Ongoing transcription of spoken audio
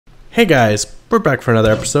Hey guys, we're back for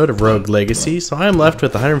another episode of Rogue Legacy. So I'm left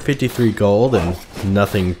with 153 gold and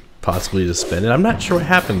nothing possibly to spend. And I'm not sure what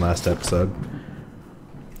happened last episode.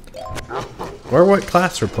 Or what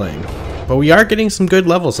class we're playing. But we are getting some good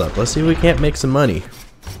levels up. Let's see if we can't make some money.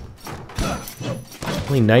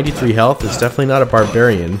 Only 93 health is definitely not a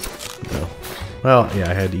barbarian. No. Well, yeah,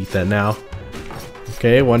 I had to eat that now.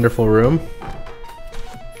 Okay, wonderful room.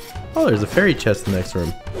 Oh, there's a fairy chest in the next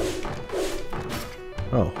room.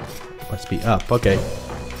 Oh, must be up. Okay.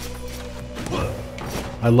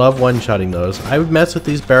 I love one-shotting those. I would mess with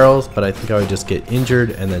these barrels, but I think I would just get injured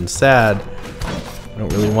and then sad. I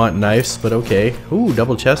don't really want knives, but okay. Ooh,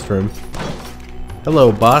 double chest room.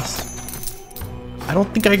 Hello, boss. I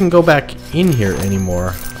don't think I can go back in here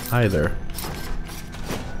anymore either.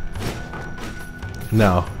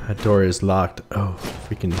 No, that door is locked. Oh,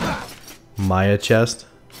 freaking Maya chest.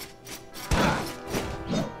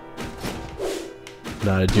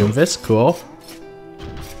 Not a Doomfist, cool.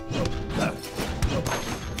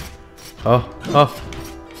 Oh.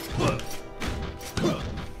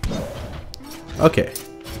 Okay.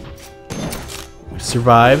 We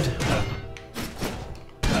survived.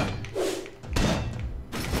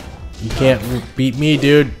 You can't beat me,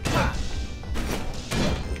 dude.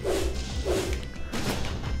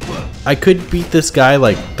 I could beat this guy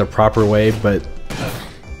like the proper way, but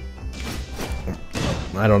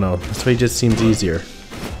I don't know. This way just seems easier.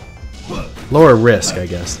 Lower risk, I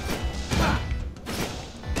guess.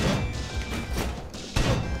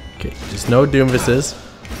 Okay, just no Doomfists.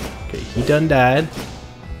 Okay, he done died.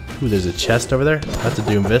 Ooh, there's a chest over there. That's a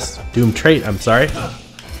Doomfist. Doom trait, I'm sorry.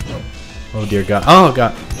 Oh dear god. Oh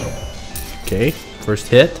god. Okay, first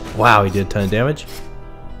hit. Wow, he did a ton of damage.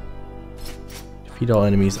 Defeat all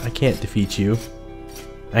enemies. I can't defeat you.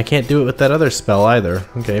 I can't do it with that other spell either.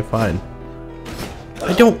 Okay, fine.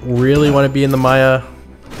 I don't really want to be in the Maya,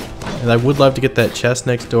 and I would love to get that chest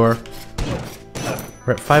next door.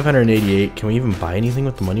 We're at 588. Can we even buy anything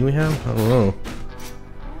with the money we have? I don't know.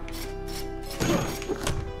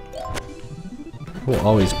 We'll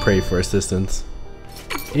always pray for assistance.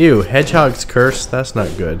 Ew, Hedgehog's Curse? That's not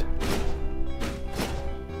good.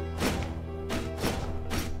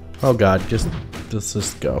 Oh god, let's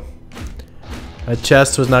just go. That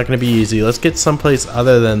chest was not going to be easy. Let's get someplace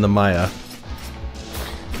other than the Maya.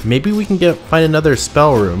 Maybe we can find another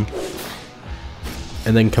spell room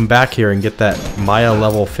and then come back here and get that Maya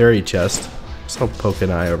level fairy chest. So poke an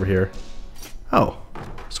eye over here. Oh,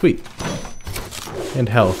 sweet. And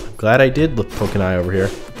health. Glad I did poke an eye over here.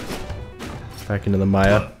 Back into the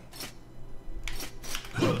Maya.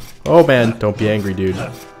 Oh man, don't be angry, dude.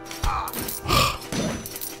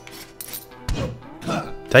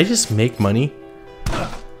 Did I just make money?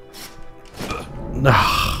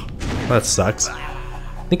 Nah, that sucks.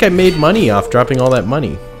 I think I made money off dropping all that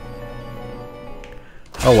money.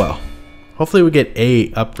 Oh well. Hopefully we get a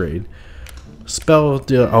upgrade. Spell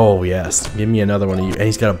oh yes. Give me another one of you. And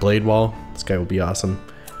he's got a blade wall. This guy will be awesome.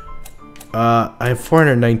 I have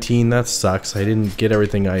 419. That sucks. I didn't get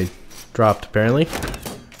everything I dropped apparently.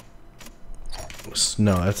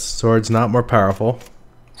 No, that sword's not more powerful.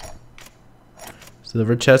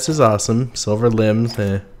 Silver chest is awesome. Silver limbs,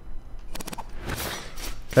 eh.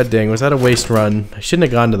 God dang, was that a waste run? I shouldn't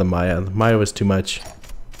have gone to the Maya. The Maya was too much.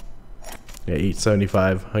 Yeah,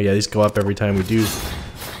 875. Oh yeah, these go up every time we do.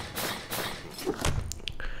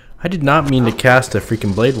 I did not mean to cast a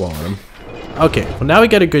freaking blade wall on him. Okay, well now we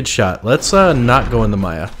got a good shot. Let's not go in the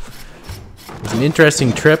Maya. It was an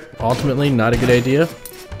interesting trip. Ultimately, not a good idea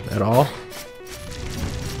at all.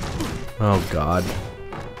 Oh god.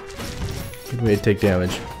 Good way to take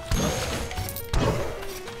damage.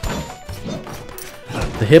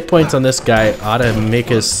 The hit points on this guy ought to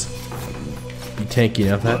make us be tanky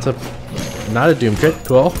enough. That's not a Doom crit.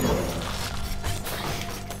 Cool.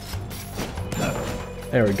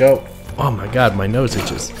 There we go. Oh my god, my nose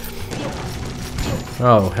itches.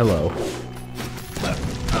 Oh, hello.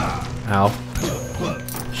 Ow.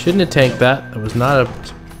 Shouldn't have tanked that. That was not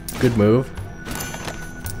a good move.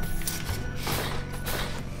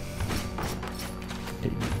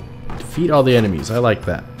 Defeat all the enemies. I like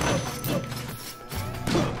that.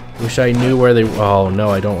 Wish I knew where they... Oh, no,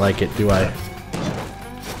 I don't like it, do I?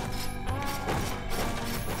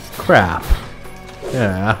 Crap.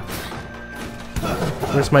 Yeah.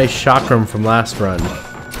 Where's my chakram from last run?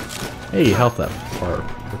 Hey, health up. Or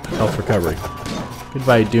health recovery.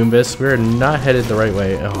 Goodbye, Doomfist. We're not headed the right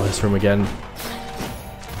way. Oh, this room again.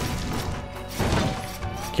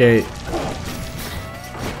 Okay.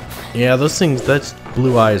 Yeah, those things... That's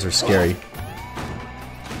blue eyes are scary.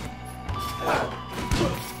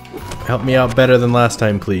 Help me out better than last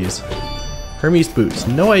time, please. Hermes boots.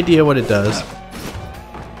 No idea what it does.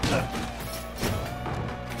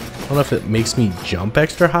 I don't know if it makes me jump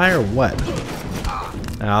extra high or what.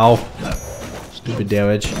 Ow. Stupid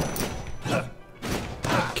damage.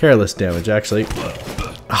 Careless damage, actually.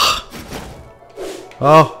 Ah.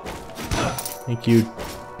 Oh. Thank you.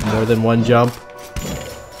 More than one jump.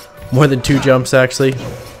 More than 2 jumps, actually.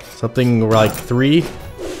 Something like 3.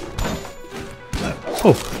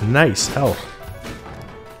 Oh, nice. Hell.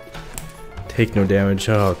 Take no damage.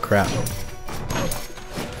 Oh, crap.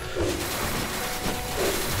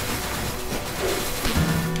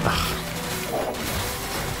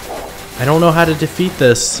 I don't know how to defeat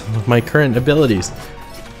this with my current abilities.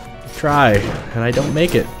 Try, and I don't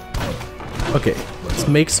make it. Okay, let's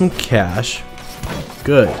make some cash.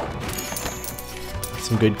 Good.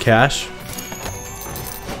 Some good cash.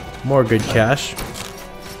 More good cash.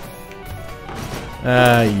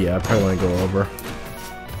 Yeah, I probably want to go over.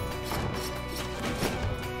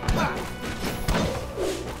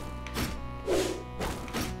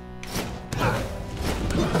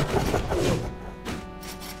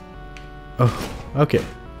 Oh, okay.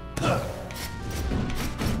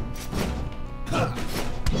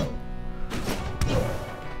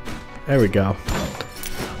 There we go.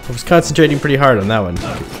 I was concentrating pretty hard on that one.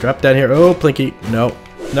 Okay, drop down here. Oh, Plinky. No.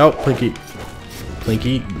 No, Plinky.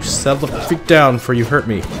 Plinky, you settle the freak down before you hurt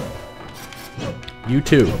me. You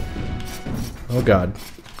too. Oh, God.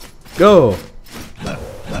 Go!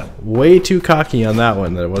 Way too cocky on that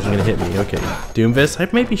one that it wasn't going to hit me. Okay, Doomvis. I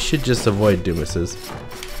maybe should just avoid Doomvises.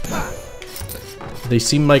 They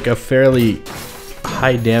seem like a fairly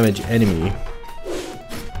high damage enemy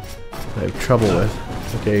that I have trouble with.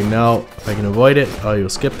 Okay, now if I can avoid it, oh, you'll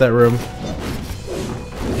skip that room.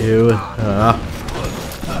 Ew.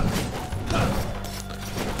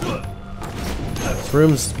 This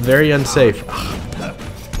room's very unsafe.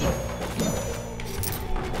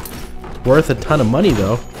 It's worth a ton of money,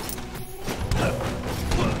 though.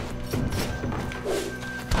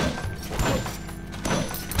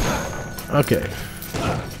 Okay.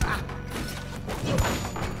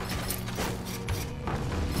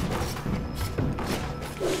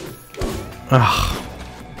 Ah.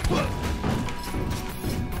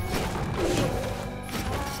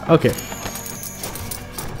 Okay.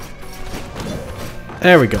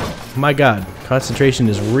 There we go. My God, concentration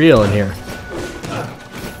is real in here.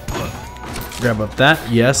 Grab up that.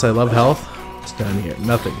 Yes, I love health. What's down here?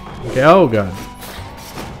 Nothing. Okay. Oh God.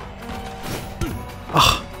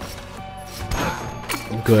 Ah.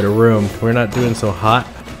 Good, a room. We're not doing so hot.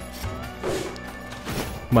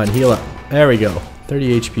 Come on, heal up. There we go.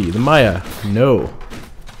 30 HP. The Maya. No.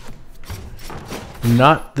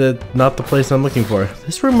 Not the place I'm looking for.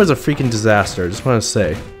 This room was a freaking disaster, I just want to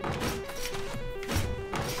say.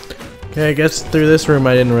 Okay, I guess through this room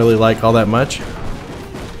I didn't really like all that much.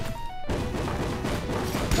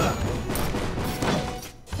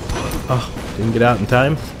 Oh, didn't get out in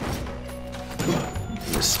time.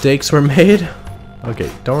 Mistakes were made. Okay,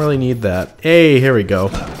 don't really need that. Hey, here we go.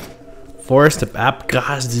 Forest of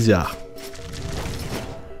Abkhazia.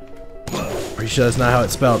 Pretty sure that's not how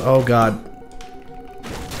it's spelled. Oh God.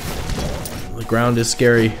 The ground is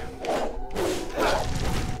scary.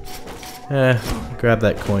 Grab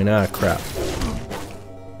that coin. Ah, crap.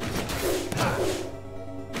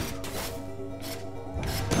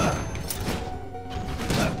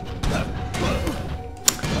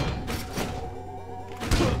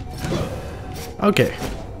 Okay.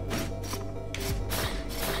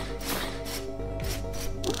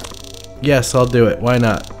 Yes, I'll do it. Why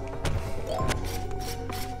not?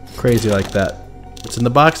 Crazy like that. What's in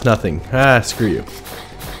the box? Nothing. Ah, screw you.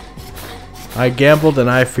 I gambled and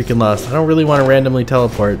I freaking lost. I don't really want to randomly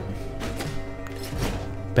teleport.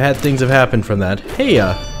 Bad things have happened from that. Hey,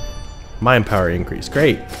 mind power increase.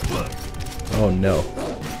 Great. Oh no.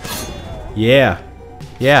 Yeah.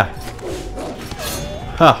 Yeah.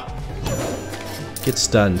 Huh. Get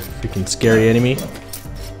stunned. Freaking scary enemy.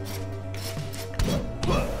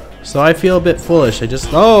 So I feel a bit foolish. I just...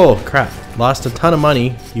 Oh, crap. Lost a ton of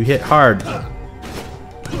money. You hit hard.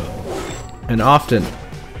 And often.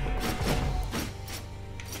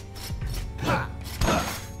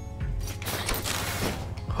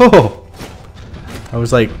 Oh! I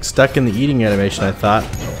was like stuck in the eating animation, I thought.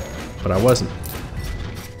 But I wasn't.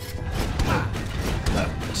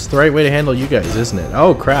 It's the right way to handle you guys, isn't it?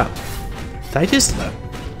 Oh, crap. Did I just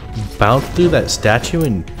bounce through that statue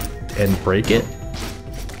and break it?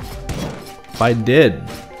 If I did,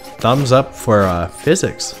 thumbs up for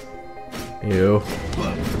physics. Ew.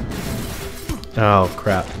 Oh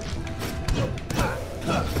crap.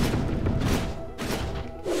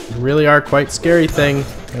 You really are quite scary thing.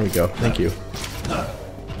 There we go. Thank you.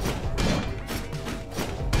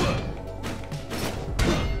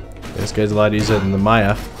 This guy's a lot easier than the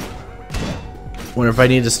Maya. Wonder if I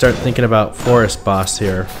need to start thinking about forest boss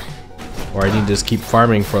here. Or I need to just keep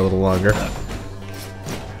farming for a little longer.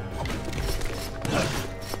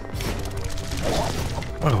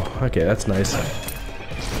 Oh, okay, that's nice.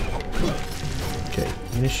 Okay,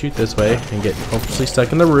 I'm gonna shoot this way and get hopefully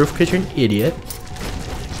stuck in the roof because you're an idiot.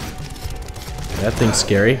 That thing's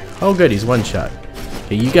scary. Oh good, he's one shot.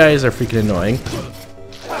 Okay, you guys are freaking annoying.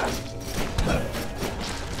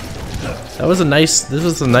 This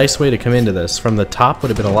was a nice way to come into this. From the top would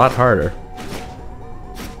have been a lot harder.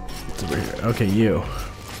 It's over here. Okay, you.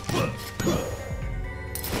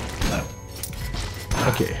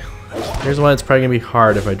 Okay. Here's one that's probably gonna be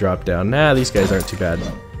hard if I drop down. Nah, these guys aren't too bad.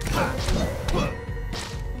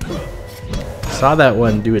 Saw that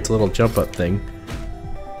one do its little jump up thing.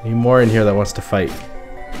 Any more in here that wants to fight?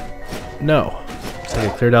 No. Looks like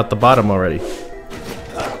I cleared out the bottom already.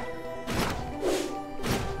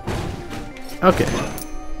 Okay.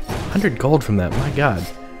 100 gold from that, my god.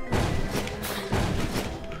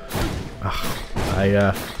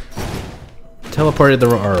 I teleported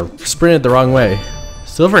or sprinted the wrong way.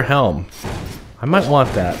 Silver helm. I might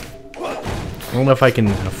want that. I don't know if I can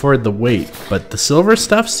afford the weight, but the silver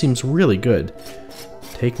stuff seems really good.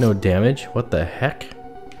 Take no damage? What the heck?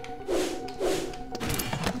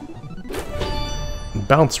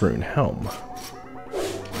 Bounce rune helm.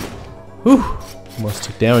 Whew! Almost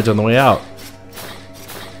took damage on the way out.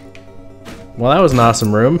 Well, that was an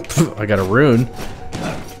awesome room. I got a rune.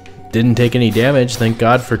 Didn't take any damage. Thank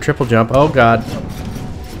God for triple jump. Oh God.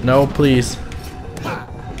 No, please.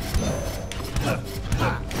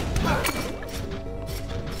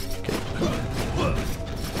 Okay.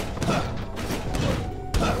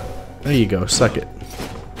 There you go. Suck it.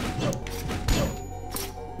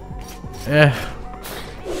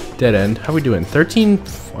 Dead end. How we doing?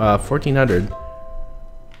 1400.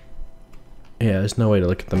 Yeah, there's no way to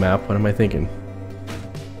look at the map. What am I thinking?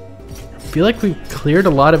 I feel like we cleared a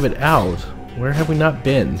lot of it out. Where have we not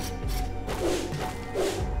been?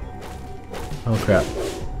 Oh crap.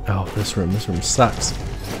 Oh, this room sucks.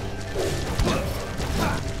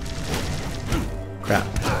 Crap.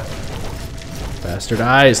 Bastard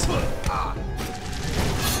eyes.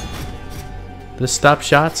 This stop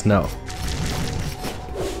shots? No.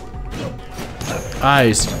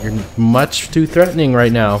 Eyes, you're much too threatening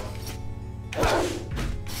right now.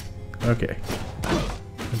 Okay.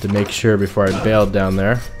 Had to make sure before I bailed down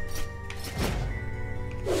there.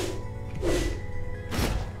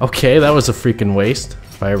 Okay, that was a freaking waste,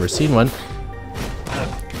 if I ever seen one.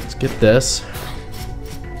 Let's get this.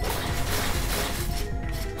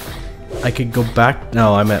 I could go back.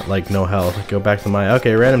 No, I'm at like no health. Go back to my.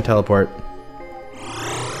 Okay, random teleport.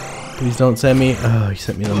 Please don't send me. Oh, he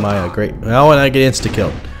sent me the Maya. Great. Oh, and I get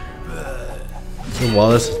insta-killed. So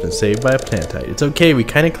Wallace has been saved by a plantite. It's okay. We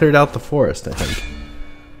kind of cleared out the forest, I think.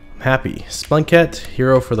 I'm happy. Splunkette,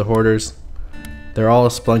 hero for the hoarders. They're all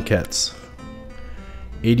Splunkettes.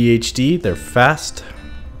 ADHD, they're fast.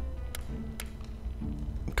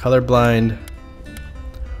 Colorblind.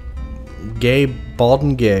 Gay, bald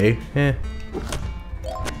and gay.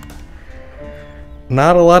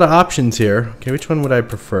 Not a lot of options here. Okay, which one would I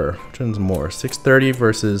prefer? Which one's more? 630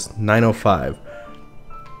 versus 905.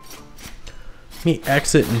 Let me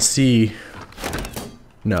exit and see.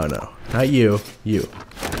 No, not you. You.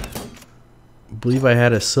 I believe I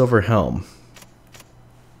had a silver helm.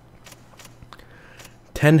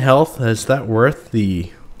 10 health. Is that worth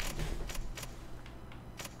the...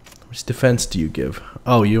 Which defense do you give?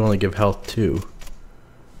 Oh, you only give health 2.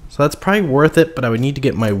 So that's probably worth it, but I would need to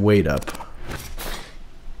get my weight up.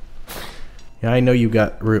 Yeah, I know you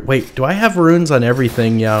got... Wait, do I have runes on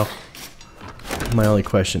everything, Yao? My only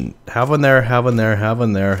question. Have one there, have one there, have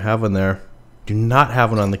one there, have one there. Do not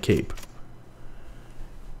have one on the cape.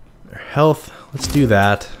 Health, let's do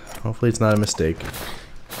that. Hopefully it's not a mistake.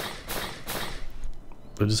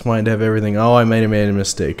 I just wanted to have everything. Oh, I might have made a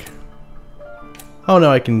mistake. Oh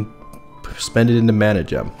no, I can spend it into mana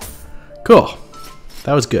gem. Cool.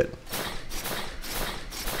 That was good.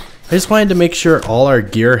 I just wanted to make sure all our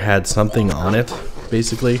gear had something on it,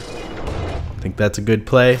 basically. I think that's a good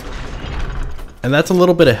play. And that's a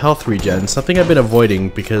little bit of health regen, something I've been avoiding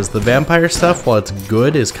because the vampire stuff, while it's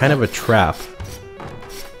good, is kind of a trap.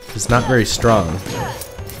 It's not very strong.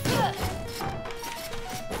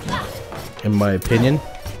 In my opinion.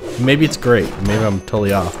 Maybe it's great, maybe I'm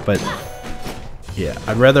totally off, but yeah,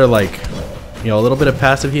 I'd rather like, you know, a little bit of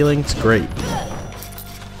passive healing, it's great.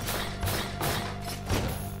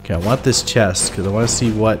 Okay, I want this chest because I want to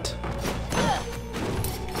see what...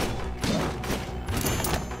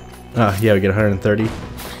 Ah, yeah, we get 130.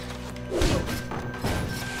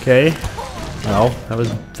 Okay. Well, that was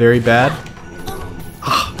very bad.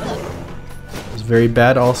 That was very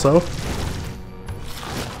bad also.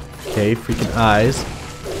 Okay, freaking eyes.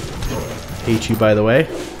 Hate you, by the way.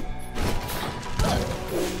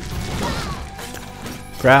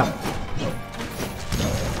 Crap.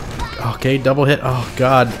 Okay, double hit. Oh,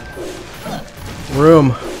 God.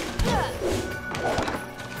 Room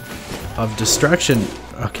of destruction.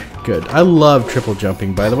 Okay, good. I love triple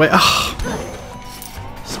jumping, by the way. Oh,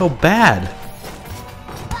 so bad.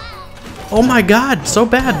 Oh my God, so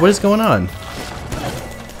bad. What is going on?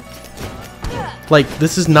 Like,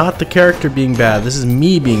 this is not the character being bad. This is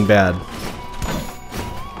me being bad.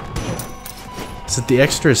 Is it the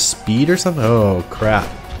extra speed or something? Oh, crap.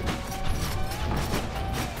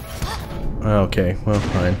 Okay, well,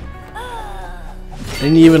 fine. I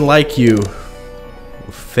didn't even like you,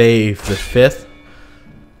 Faye the 5th.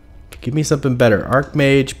 Give me something better.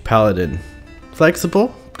 Archmage, Paladin.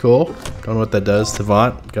 Flexible, cool. Don't know what that does.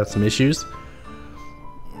 Savant, got some issues.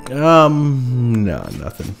 No,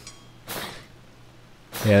 nothing.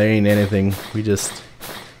 Yeah, there ain't anything.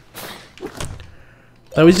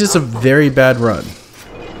 That was just a very bad run.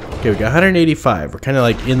 Okay, we got 185. We're kind of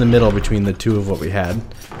like in the middle between the two of what we had.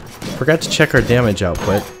 Forgot to check our damage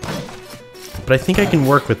output. But I think I can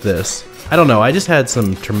work with this. I don't know, I just had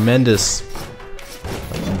some tremendous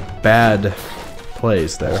bad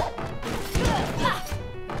plays there.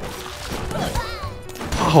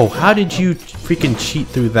 Oh, how did you freaking cheat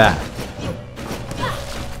through that?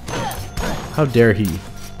 How dare he?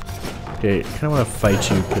 Okay, I kind of want to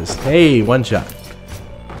fight you because, hey, one shot.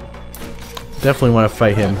 Definitely want to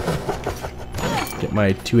fight him. Get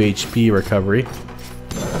my 2 HP recovery.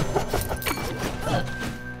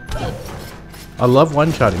 I love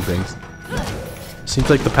one-shotting things. Seems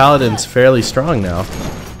like the Paladin's fairly strong now.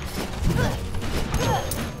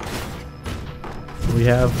 We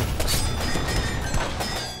have...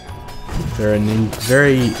 They're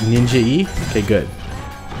very ninja-y. Okay, good.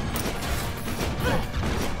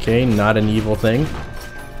 Okay, not an evil thing.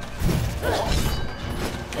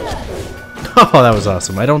 Oh, that was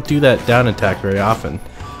awesome. I don't do that down attack very often.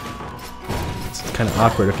 It's kind of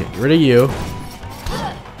awkward. Okay, get rid of you.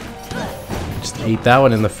 Just ate that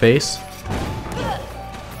one in the face.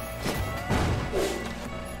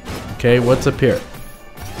 Okay, what's up here?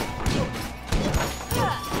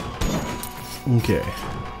 Okay.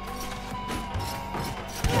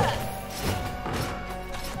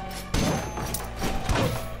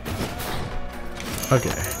 Okay.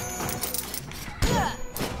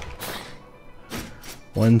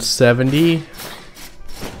 170.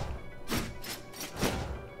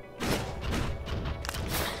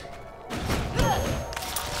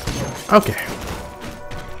 Okay.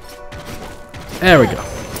 There we go.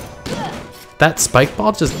 That spike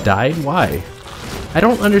ball just died? Why? I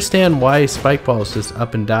don't understand why spike balls just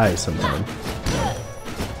up and die sometimes.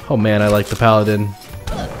 Oh man, I like the Paladin.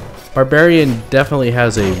 Barbarian definitely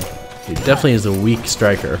has definitely is a weak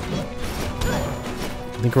striker.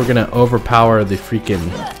 I think we're gonna overpower the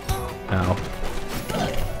freaking... Ow.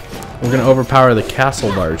 We're gonna overpower the castle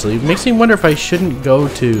largely. It makes me wonder if I shouldn't go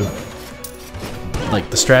to... Like,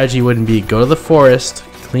 the strategy wouldn't be go to the forest,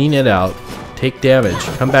 clean it out, take damage,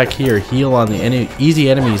 come back here, heal on the easy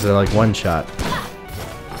enemies that are like one shot.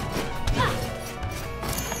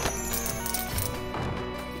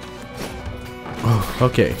 Oh,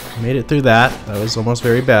 okay, made it through that. That was almost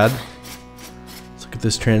very bad. Let's look at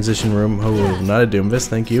this transition room. Oh, not a Doomvis,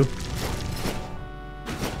 thank you.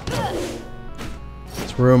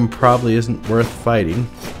 This room probably isn't worth fighting.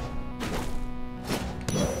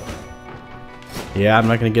 Yeah, I'm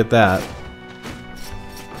not gonna get that.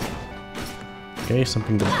 Okay,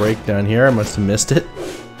 something to break down here. I must have missed it.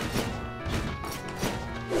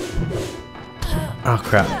 Oh,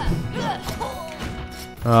 crap.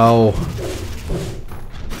 Oh.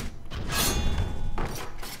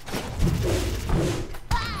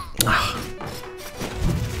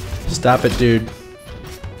 Stop it, dude.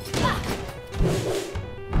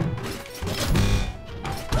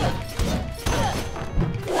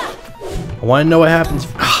 I want to know what happens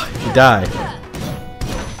if you die.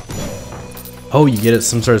 Oh, you get it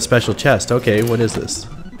some sort of special chest. Okay, what is this?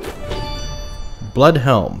 Blood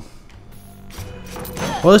Helm.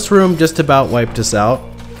 Well, this room just about wiped us out.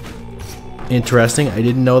 Interesting. I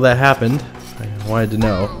didn't know that happened. I wanted to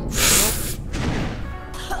know.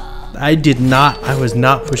 I was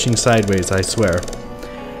not pushing sideways, I swear.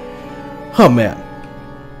 Oh man.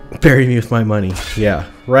 Bury me with my money. Yeah,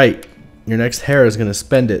 right. Your next hair is gonna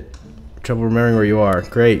spend it. Trouble remembering where you are.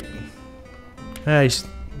 Great. Nice.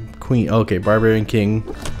 Queen. Okay, Barbarian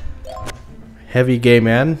King. Heavy gay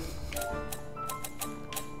man.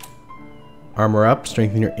 Armor up,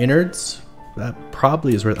 strengthen your innards. That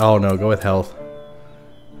probably is worth... Oh no, go with health.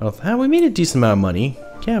 Health. Ah, we made a decent amount of money.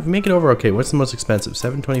 Yeah, we make it over okay. What's the most expensive?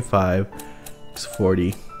 725.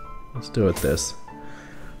 640. Let's do it with this.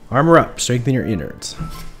 Armor up, strengthen your innards.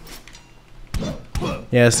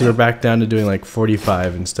 Yeah, so we're back down to doing like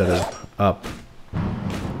 45 instead of up.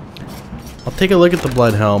 I'll take a look at the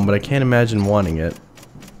blood helm, but I can't imagine wanting it.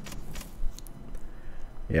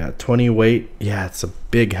 Yeah, 20 weight. Yeah, it's a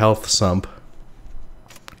big health sump.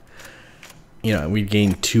 You know, we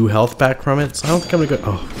gained 2 health back from it, so I don't think I'm gonna go.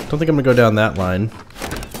 Oh, don't think I'm gonna go down that line.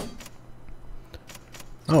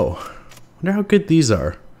 Oh, wonder how good these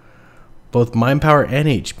are. Both mind power and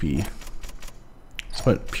HP. Just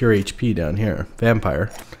went pure HP down here.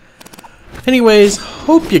 Vampire. Anyways,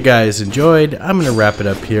 hope you guys enjoyed. I'm gonna wrap it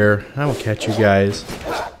up here. I will catch you guys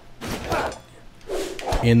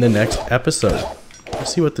in the next episode.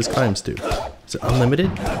 Let's see what this climbs do. Is it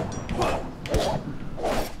unlimited?